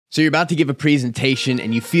So you're about to give a presentation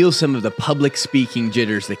and you feel some of the public speaking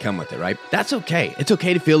jitters that come with it, right? That's okay. It's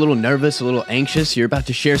okay to feel a little nervous, a little anxious. You're about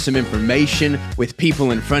to share some information with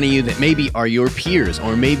people in front of you that maybe are your peers,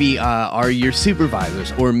 or maybe are your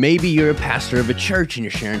supervisors, or maybe you're a pastor of a church and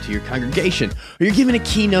you're sharing to your congregation, or you're giving a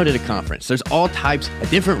keynote at a conference. There's all types of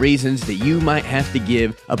different reasons that you might have to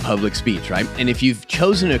give a public speech, right? And if you've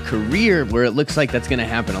chosen a career where it looks like that's going to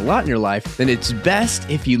happen a lot in your life, then it's best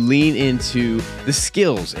if you lean into the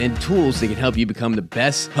skills and tools that can help you become the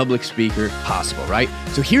best public speaker possible, right?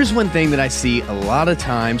 So here's one thing that I see a lot of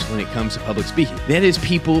times when it comes to public speaking. That is,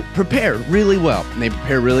 people prepare really well and they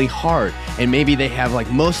prepare really hard, and maybe they have like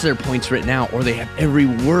most of their points written out, or they have every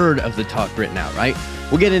word of the talk written out, right?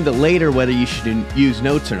 We'll get into later whether you should use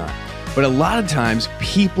notes or not. But a lot of times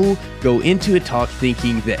people go into a talk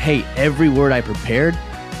thinking that, hey, every word I prepared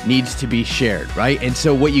needs to be shared, right? And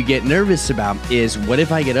so what you get nervous about is, what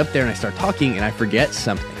if I get up there and I start talking and I forget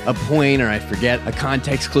something, a point, or I forget a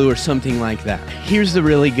context clue or something like that? Here's the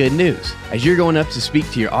really good news. As you're going up to speak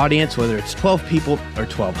to your audience, whether it's 12 people or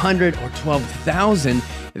 1,200 or 12,000,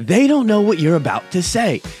 they don't know what you're about to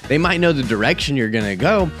say. They might know the direction you're going to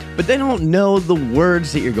go, but they don't know the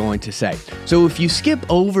words that you're going to say. So if you skip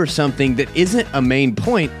over something that isn't a main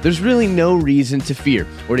point, there's really no reason to fear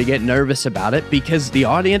or to get nervous about it, because the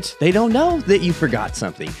audience, they don't know that you forgot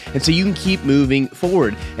something. And so you can keep moving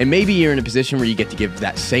forward. And maybe you're in a position where you get to give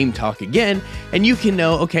that same talk again, and you can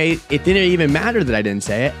know, okay, it didn't even matter that I didn't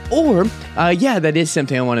say it, or yeah, that is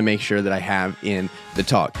something I want to make sure that I have in the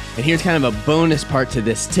talk. And here's kind of a bonus part to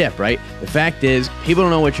this tip, right? The fact is, people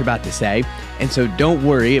don't know what you're about to say, and so don't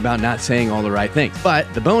worry about not saying all the right things.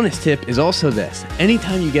 But the bonus tip is also this: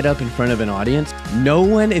 anytime you get up in front of an audience, no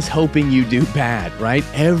one is hoping you do bad, right?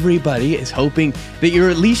 Everybody is hoping that you're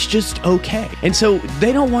at least just okay. And so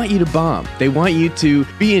they don't want you to bomb. They want you to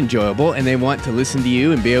be enjoyable, and they want to listen to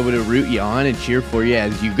you and be able to root you on and cheer for you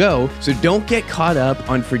as you go. So don't get caught up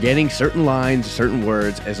on forgetting certain lines, certain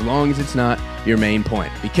words, as long as it's not your main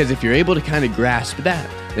point. Because if you're able to kind of grasp that,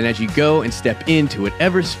 then as you go and step into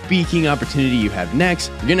whatever speaking opportunity you have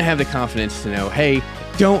next, you're gonna have the confidence to know, hey,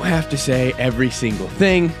 don't have to say every single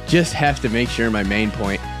thing, just have to make sure my main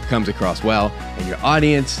point comes across well, and your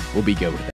audience will be good with it.